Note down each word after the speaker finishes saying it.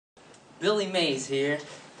Billy Mays here.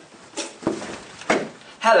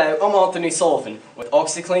 Hello, I'm Anthony Sullivan with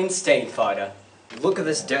OXY-CLEAN Stain Fighter. Look at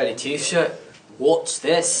this dirty t-shirt. What's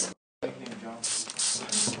this?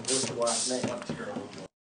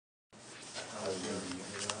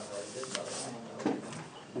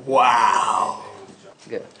 Wow.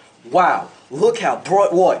 Good. Wow, look how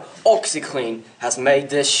bright white OXY-CLEAN has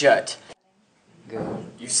made this shirt. Good.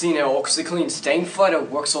 You've seen how OXY-CLEAN Stain Fighter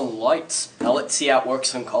works on lights. Now let's see how it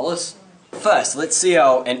works on colors. First, let's see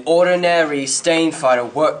how an ordinary stain fighter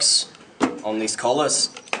works on these colors.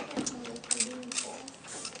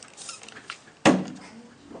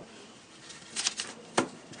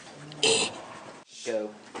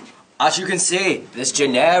 Go. As you can see, this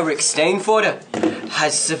generic stain fighter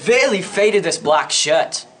has severely faded this black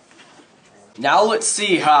shirt. Now let's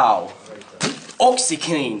see how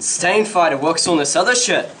OXY-CLEAN Stain Fighter works on this other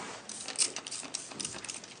shirt.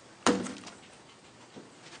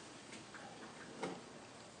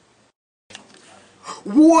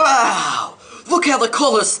 Wow! Look how the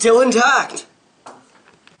color's still intact!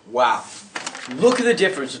 Wow. Look at the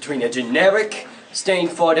difference between a generic stain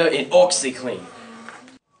fighter and OXY-CLEAN.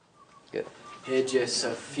 Good. Here are just a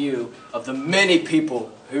few of the many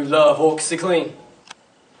people who love OXY-CLEAN.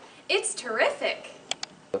 It's terrific.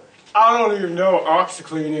 I don't even know what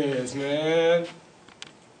OXY-CLEAN is, man.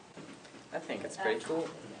 I think it's pretty cool.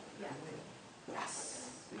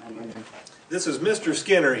 This is Mr.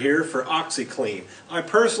 Skinner here for OXY-CLEAN. I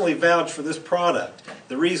personally vouch for this product.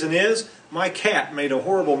 The reason is, my cat made a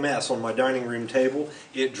horrible mess on my dining room table.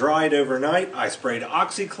 It dried overnight, I sprayed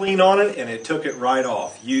OXY-CLEAN on it, and it took it right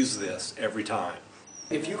off. Use this every time.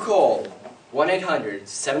 If you call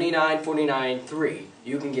 1-800-79493,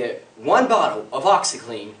 you can get one bottle of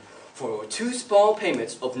OXY-CLEAN for 2 small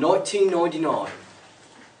payments of $19.99.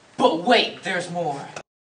 But wait, there's more.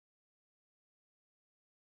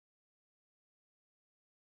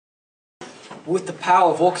 With the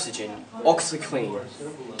power of oxygen, OXY-CLEAN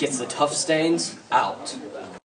gets the tough stains out.